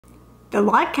The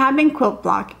log cabin quilt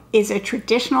block is a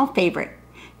traditional favorite.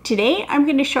 Today I'm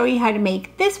going to show you how to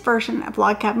make this version of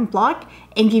log cabin block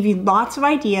and give you lots of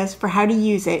ideas for how to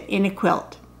use it in a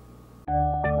quilt.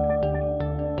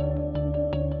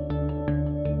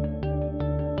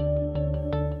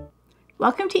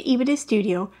 Welcome to Epida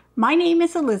Studio. My name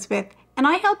is Elizabeth and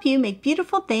I help you make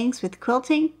beautiful things with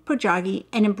quilting, pojagi,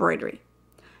 and embroidery.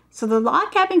 So the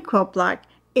log cabin quilt block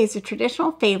is a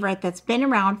traditional favorite that's been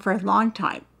around for a long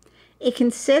time. It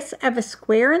consists of a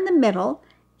square in the middle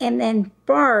and then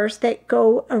bars that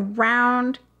go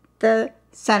around the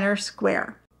center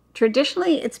square.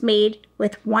 Traditionally, it's made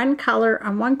with one color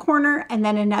on one corner and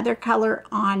then another color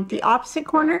on the opposite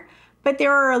corner, but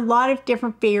there are a lot of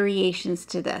different variations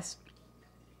to this.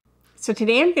 So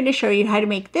today I'm going to show you how to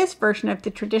make this version of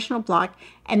the traditional block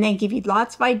and then give you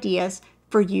lots of ideas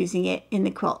for using it in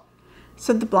the quilt.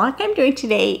 So the block I'm doing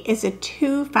today is a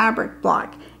 2 fabric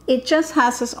block. It just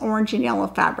has this orange and yellow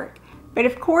fabric. But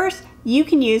of course, you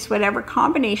can use whatever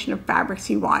combination of fabrics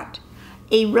you want.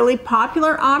 A really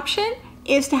popular option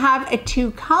is to have a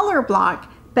 2 color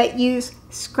block, but use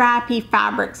scrappy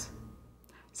fabrics.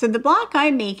 So the block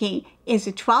I'm making is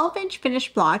a 12-inch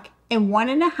finished block and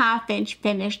 1.5-inch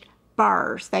finished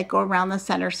bars that go around the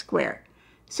center square.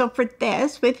 So for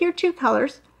this, with your 2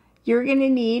 colors, you're going to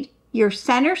need your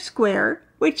center square,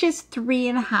 which is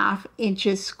 3.5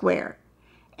 inches square.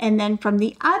 And then from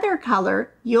the other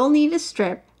color, you'll need a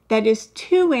strip that is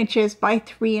 2 inches by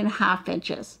 3.5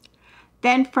 inches.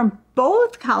 Then from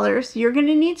both colors, you're going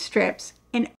to need strips,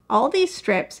 and all these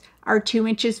strips are 2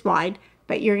 inches wide,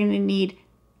 but you're going to need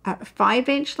a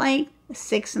 5-inch length, a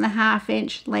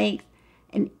 6.5-inch length,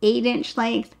 an 8-inch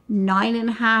length,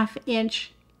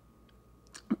 9.5-inch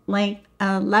length,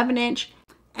 11-inch.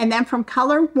 And then from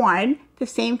color 1, the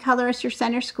same color as your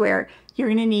center square, you're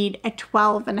going to need a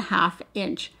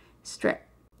 12.5-inch strip.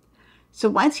 So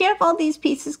once you have all these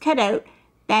pieces cut out,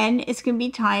 then it's going to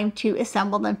be time to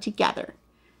assemble them together.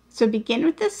 So begin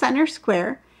with the center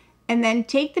square and then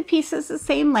take the pieces the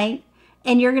same length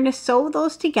and you're going to sew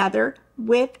those together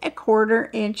with a 1/4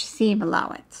 inch seam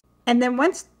allowance. And then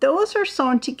once those are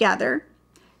sewn together,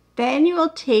 then you will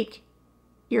take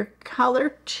your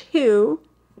color 2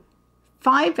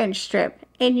 5-inch strip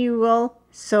and you will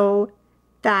sew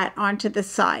that onto the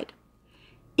side.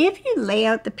 If you lay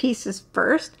out the pieces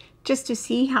first, just to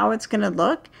see how it's going to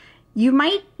look, you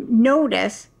might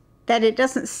notice that it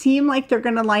doesn't seem like they're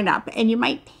going to line up and you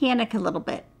might panic a little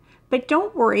bit. But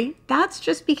don't worry, that's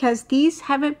just because these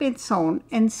haven't been sewn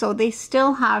and so they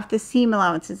still have the seam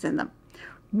allowances in them.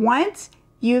 Once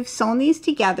you've sewn these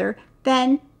together,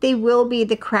 then they will be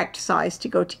the correct size to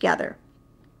go together.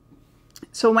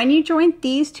 So when you join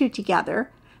these 2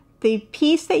 together, the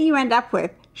piece that you end up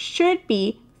with should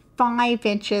be 5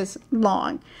 inches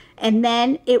long, and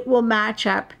then it will match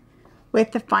up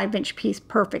with the 5-inch piece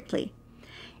perfectly.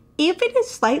 If it is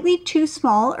slightly too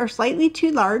small or slightly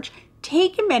too large,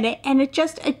 take a minute and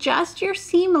just adjust your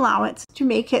seam allowance to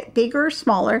make it bigger or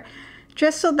smaller,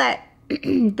 just so that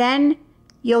then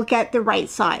you'll get the right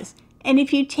size. And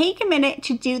if you take a minute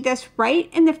to do this right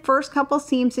in the first couple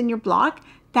seams in your block,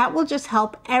 that will just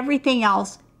help everything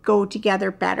else go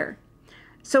together better.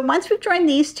 So once we've joined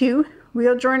these 2,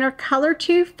 we'll join our color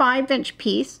 2 5-inch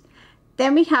piece.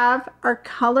 Then we have our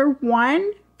color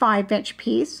 1 5-inch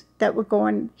piece that will go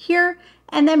in here.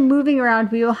 And then moving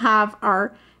around, we will have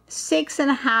our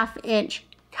 6.5-inch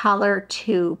color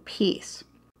 2 piece.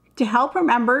 To help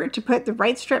remember to put the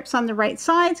right strips on the right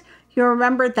sides, you'll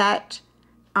remember that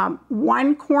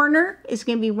one corner is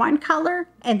going to be one color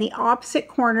and the opposite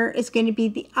corner is going to be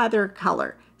the other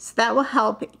color. So that will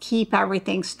help keep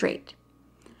everything straight.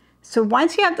 So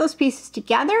once you have those pieces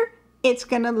together, it's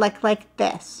going to look like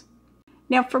this.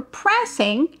 Now for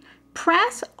pressing,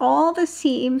 press all the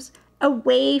seams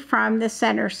away from the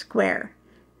center square.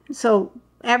 So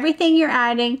everything you're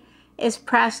adding is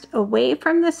pressed away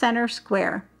from the center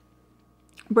square,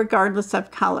 regardless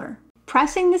of color.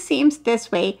 Pressing the seams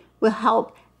this way will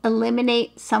help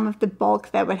eliminate some of the bulk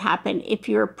that would happen if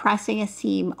you were pressing a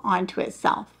seam onto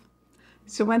itself.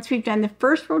 So once we've done the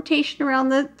first rotation around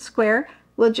the square,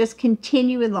 we'll just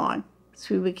continue along.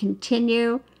 So we would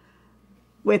continue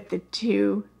with the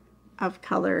 2 of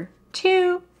color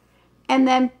 2 and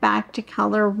then back to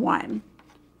color 1.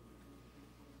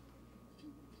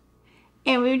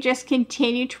 And we would just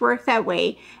continue to work that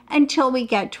way until we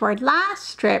get to our last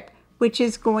strip, which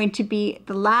is going to be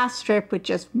the last strip with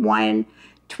just one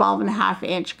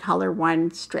 12.5-inch color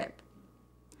 1 strip.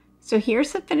 So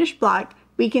here's the finished block.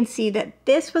 We can see that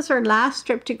this was our last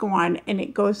strip to go on and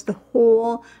it goes the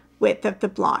whole width of the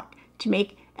block to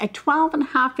make a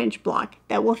 12.5-inch block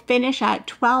that will finish at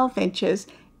 12 inches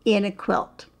in a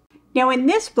quilt. Now in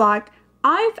this block,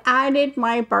 I've added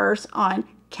my bars on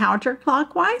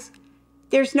counterclockwise.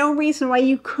 There's no reason why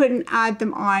you couldn't add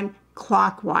them on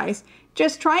clockwise.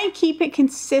 Just try and keep it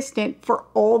consistent for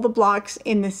all the blocks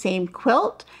in the same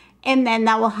quilt, and then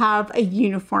that will have a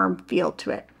uniform feel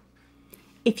to it.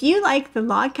 If you like the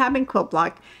log cabin quilt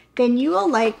block, then you will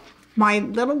like my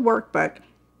little workbook,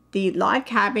 the Log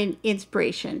Cabin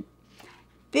Inspiration.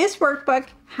 This workbook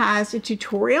has a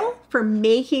tutorial for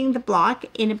making the block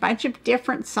in a bunch of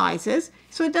different sizes,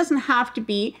 so it doesn't have to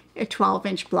be a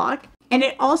 12-inch block. And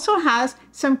it also has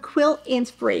some quilt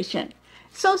inspiration.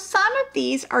 So some of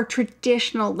these are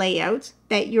traditional layouts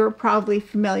that you're probably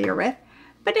familiar with,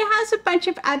 but it has a bunch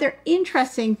of other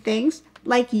interesting things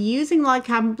like using log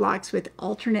cabin blocks with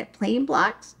alternate plain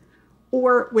blocks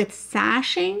or with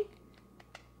sashing,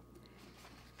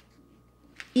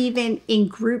 even in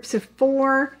groups of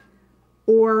 4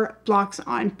 or blocks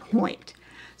on point.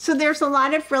 So there's a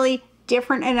lot of really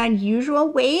different and unusual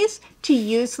ways to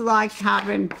use the log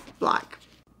cabin block.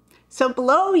 So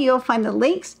below you'll find the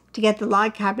links to get the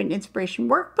Log Cabin Inspiration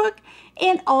Workbook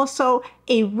and also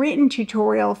a written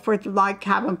tutorial for the log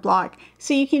cabin block,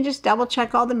 so you can just double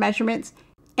check all the measurements,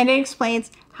 and it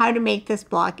explains how to make this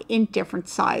block in different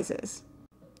sizes.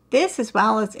 This, as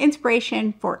well as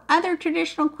inspiration for other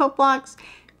traditional quilt blocks,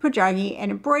 projagi,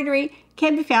 and embroidery,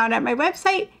 can be found at my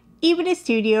website,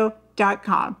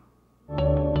 epidastudio.com.